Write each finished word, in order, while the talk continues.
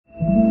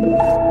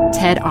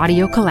TED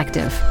Audio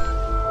Collective.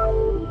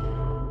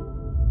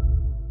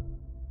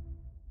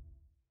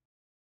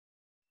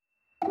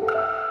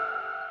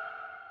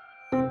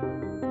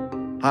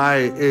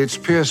 Hi, it's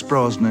Pierce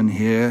Brosnan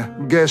here,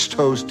 guest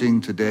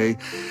hosting today.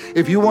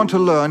 If you want to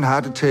learn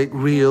how to take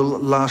real,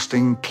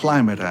 lasting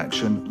climate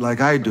action like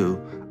I do,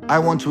 I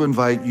want to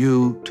invite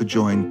you to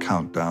join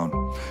Countdown,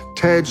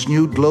 TED's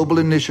new global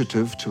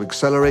initiative to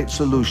accelerate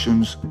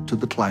solutions to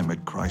the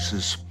climate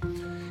crisis.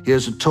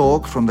 Here's a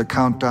talk from the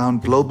Countdown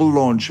Global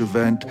Launch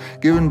event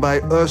given by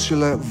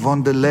Ursula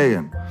von der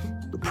Leyen,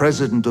 the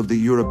President of the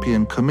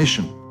European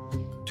Commission.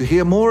 To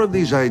hear more of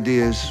these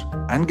ideas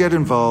and get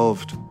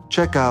involved,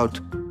 check out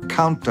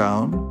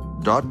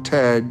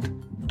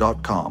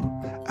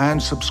countdown.ted.com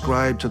and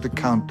subscribe to the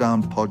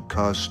Countdown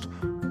podcast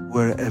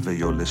wherever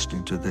you're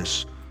listening to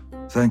this.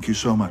 Thank you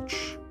so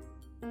much.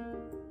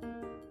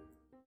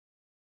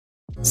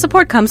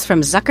 Support comes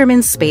from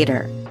Zuckerman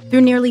Spader.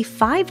 Through nearly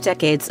 5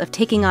 decades of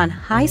taking on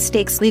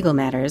high-stakes legal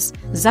matters,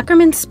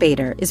 Zuckerman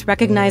Spader is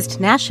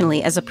recognized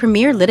nationally as a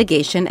premier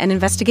litigation and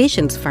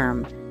investigations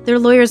firm. Their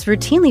lawyers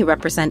routinely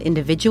represent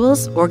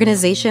individuals,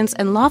 organizations,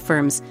 and law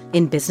firms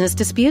in business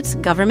disputes,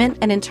 government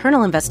and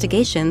internal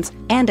investigations,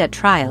 and at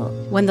trial,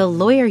 when the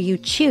lawyer you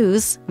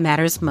choose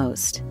matters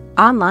most.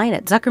 Online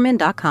at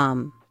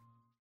Zuckerman.com.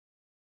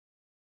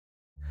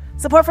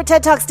 Support for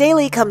TED Talks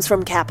Daily comes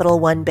from Capital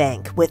One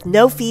Bank. With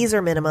no fees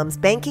or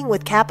minimums, banking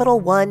with Capital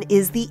One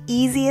is the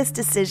easiest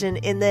decision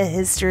in the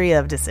history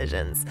of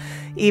decisions.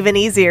 Even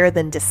easier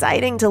than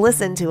deciding to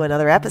listen to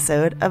another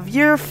episode of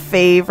your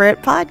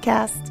favorite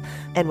podcast.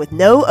 And with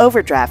no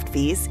overdraft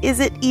fees, is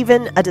it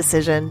even a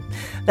decision?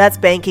 That's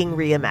banking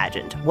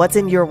reimagined. What's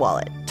in your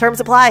wallet? Terms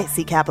apply.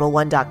 See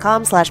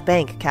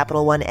CapitalOne.com/bank.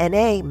 Capital One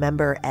N.A.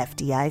 member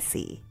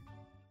FDIC.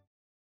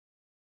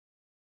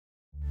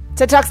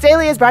 TED Talks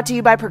Daily is brought to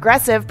you by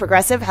Progressive.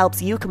 Progressive helps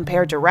you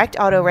compare direct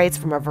auto rates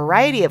from a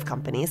variety of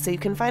companies so you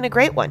can find a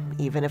great one,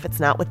 even if it's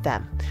not with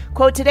them.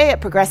 Quote today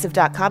at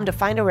Progressive.com to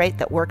find a rate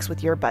that works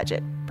with your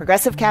budget.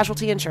 Progressive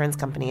Casualty Insurance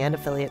Company and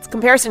Affiliates.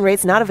 Comparison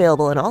rates not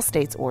available in all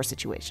states or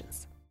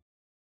situations.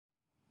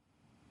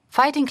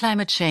 Fighting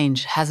climate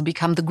change has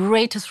become the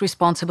greatest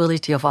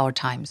responsibility of our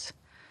times.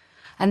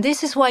 And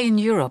this is why in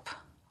Europe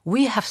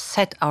we have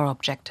set our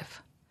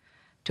objective: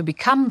 to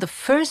become the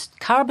first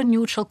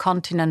carbon-neutral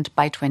continent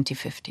by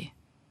 2050.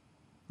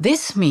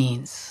 This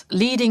means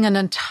leading an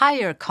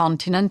entire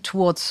continent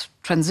towards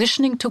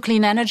transitioning to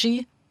clean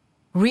energy,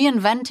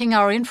 reinventing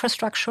our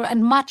infrastructure,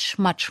 and much,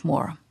 much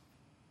more.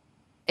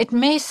 It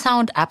may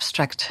sound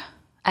abstract,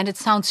 and it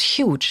sounds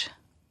huge.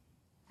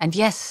 And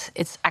yes,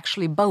 it's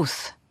actually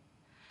both.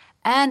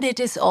 And it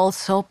is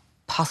also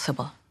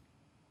possible.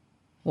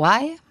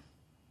 Why?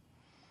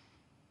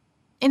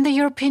 In the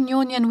European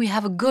Union, we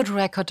have a good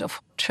record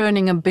of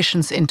turning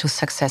ambitions into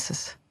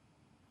successes.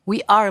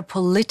 We are a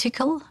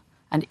political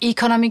and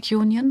economic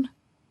union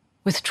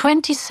with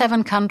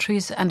 27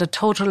 countries and a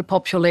total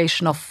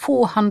population of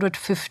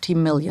 450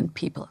 million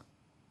people.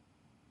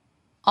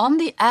 On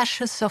the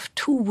ashes of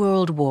 2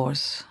 world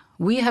wars,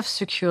 we have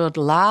secured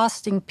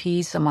lasting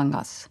peace among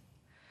us.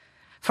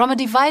 From a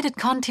divided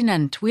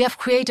continent, we have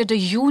created a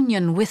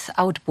union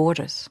without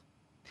borders.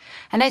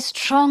 And I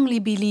strongly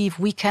believe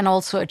we can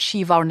also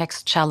achieve our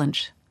next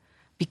challenge: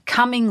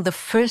 becoming the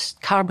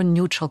first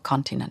carbon-neutral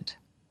continent.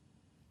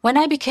 When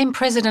I became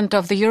president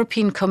of the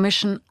European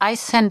Commission, I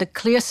sent a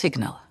clear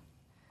signal.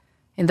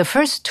 In the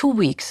first 2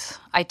 weeks,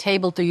 I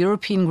tabled the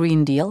European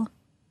Green Deal.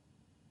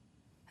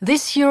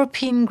 This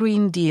European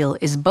Green Deal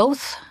is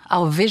both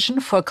our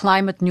vision for a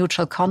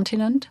climate-neutral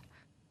continent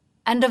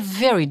and a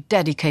very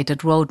dedicated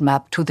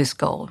roadmap to this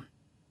goal.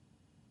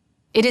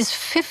 It is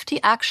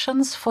 50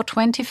 actions for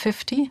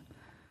 2050,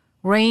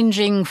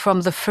 ranging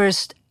from the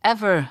first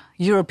ever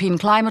European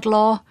climate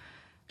law,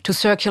 to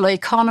circular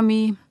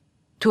economy,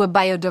 to a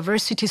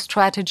biodiversity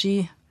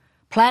strategy,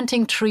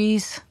 planting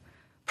trees,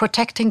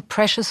 protecting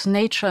precious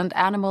nature and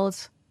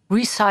animals,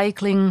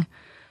 recycling,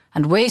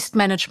 and waste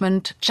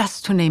management,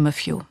 just to name a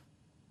few.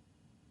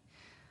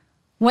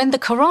 When the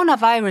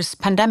coronavirus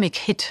pandemic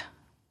hit,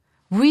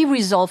 we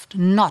resolved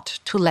not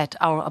to let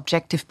our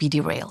objective be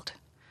derailed.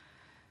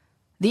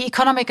 The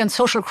economic and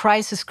social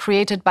crisis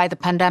created by the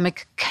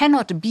pandemic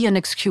cannot be an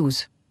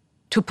excuse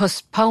to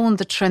postpone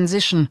the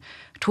transition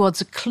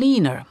towards a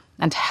cleaner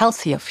and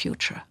healthier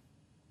future.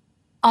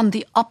 On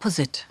the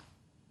opposite,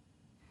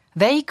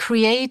 they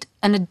create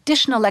an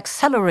additional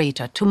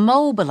accelerator to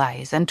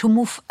mobilize and to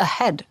move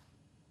ahead.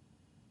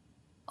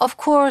 Of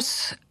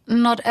course,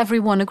 not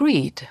everyone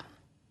agreed.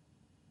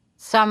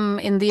 Some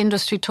in the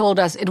industry told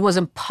us it was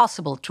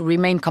impossible to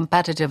remain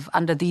competitive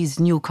under these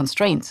new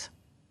constraints.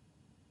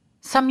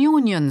 Some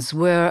unions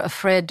were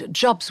afraid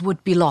jobs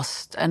would be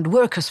lost and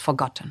workers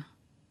forgotten.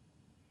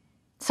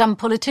 Some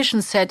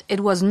politicians said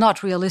it was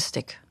not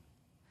realistic.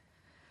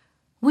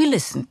 We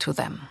listened to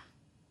them.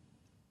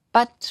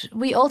 But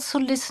we also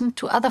listened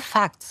to other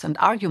facts and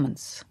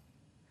arguments.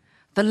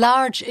 The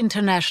large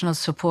international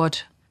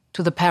support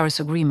to the Paris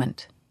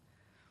Agreement.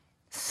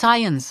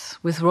 Science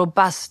with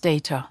robust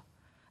data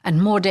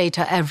and more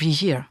data every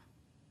year.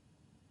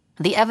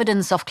 The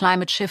evidence of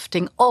climate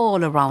shifting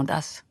all around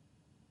us.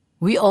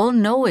 We all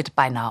know it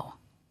by now.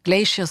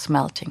 Glaciers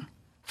melting,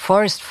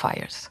 forest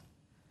fires,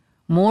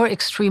 more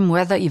extreme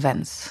weather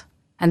events,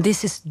 and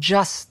this is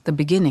just the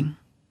beginning.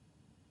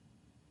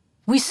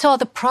 We saw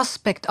the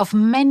prospect of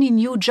many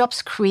new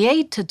jobs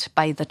created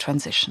by the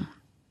transition.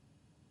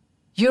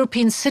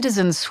 European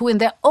citizens who in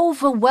their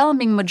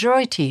overwhelming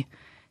majority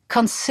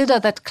consider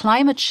that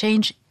climate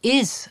change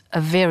is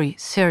a very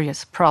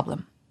serious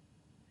problem.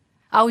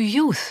 Our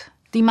youth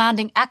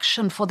demanding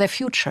action for their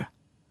future,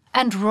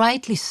 and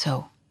rightly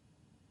so.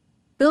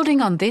 Building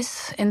on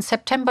this, in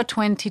September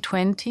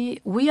 2020,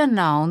 we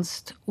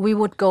announced we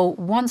would go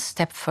one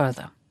step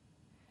further.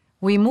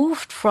 We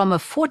moved from a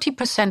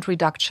 40%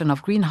 reduction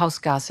of greenhouse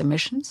gas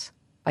emissions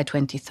by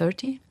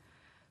 2030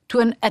 to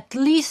an at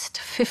least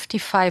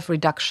 55%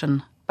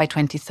 reduction by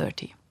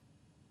 2030.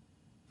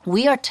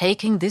 We are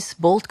taking this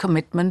bold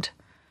commitment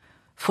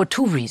for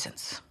two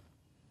reasons.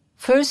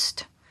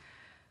 First,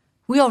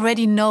 we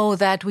already know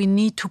that we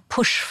need to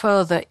push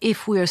further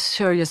if we are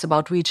serious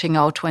about reaching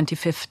our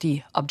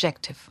 2050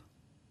 objective,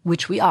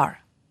 which we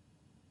are.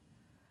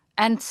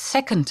 And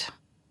second,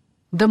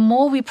 the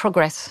more we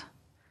progress,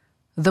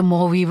 the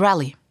more we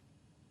rally.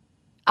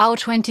 Our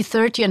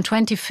 2030 and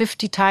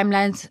 2050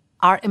 timelines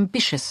are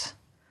ambitious.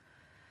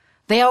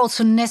 They are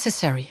also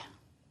necessary.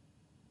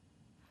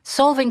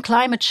 Solving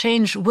climate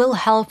change will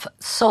help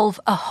solve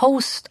a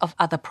host of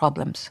other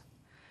problems.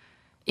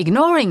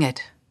 Ignoring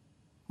it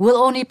will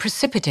only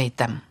precipitate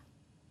them.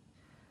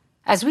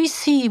 As we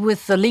see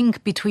with the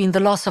link between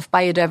the loss of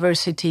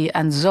biodiversity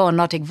and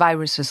zoonotic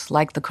viruses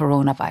like the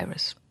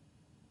coronavirus.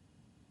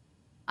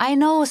 I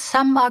know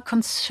some are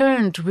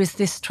concerned with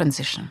this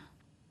transition.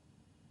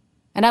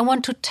 And I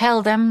want to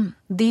tell them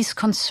these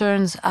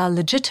concerns are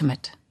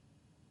legitimate.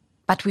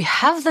 But we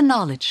have the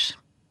knowledge,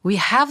 we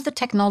have the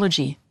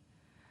technology,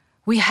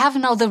 we have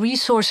now the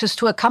resources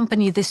to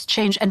accompany this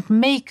change and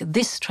make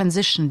this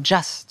transition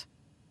just.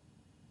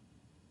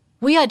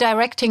 We are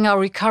directing our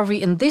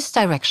recovery in this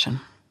direction.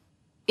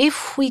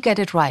 If we get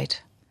it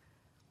right,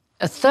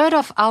 a third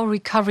of our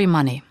recovery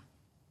money,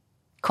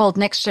 called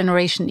Next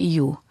Generation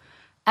EU,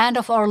 and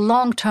of our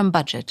long-term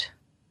budget,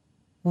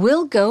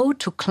 will go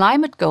to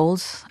climate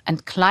goals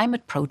and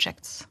climate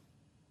projects.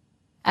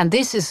 And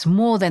this is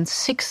more than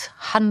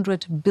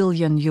 600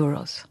 billion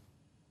euros.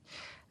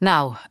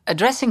 Now,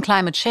 addressing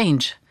climate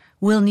change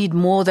will need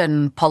more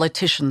than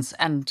politicians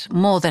and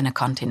more than a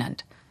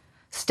continent.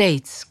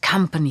 States,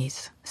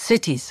 companies,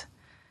 cities,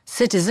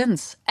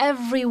 citizens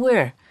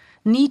everywhere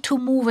need to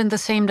move in the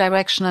same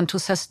direction and to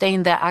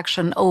sustain their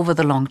action over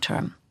the long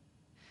term.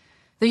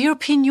 The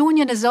European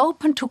Union is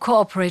open to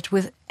cooperate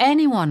with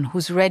anyone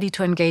who's ready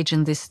to engage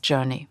in this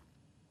journey.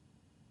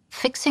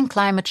 Fixing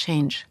climate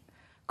change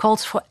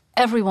calls for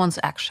everyone's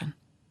action,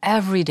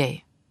 every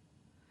day.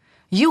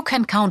 You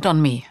can count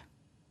on me.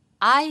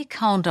 I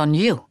count on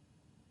you.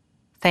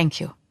 Thank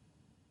you.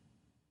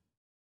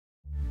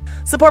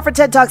 Support for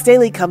TED Talks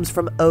Daily comes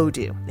from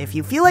Odoo. If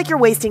you feel like you're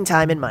wasting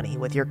time and money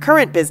with your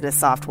current business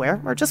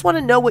software or just want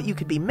to know what you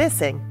could be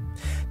missing,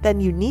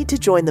 then you need to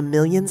join the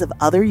millions of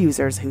other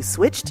users who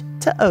switched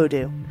to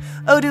Odoo.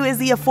 Odoo is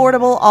the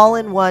affordable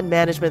all-in-one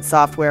management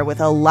software with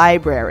a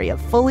library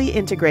of fully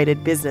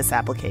integrated business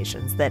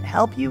applications that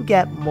help you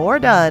get more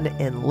done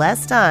in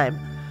less time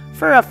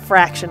for a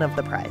fraction of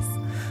the price.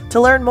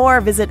 To learn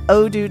more, visit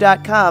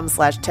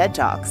odoo.com/TED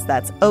Talks.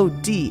 That's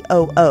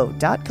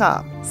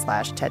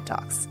ODOO.com/TED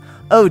Talks.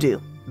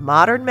 Odoo,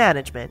 modern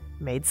management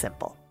made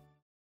simple.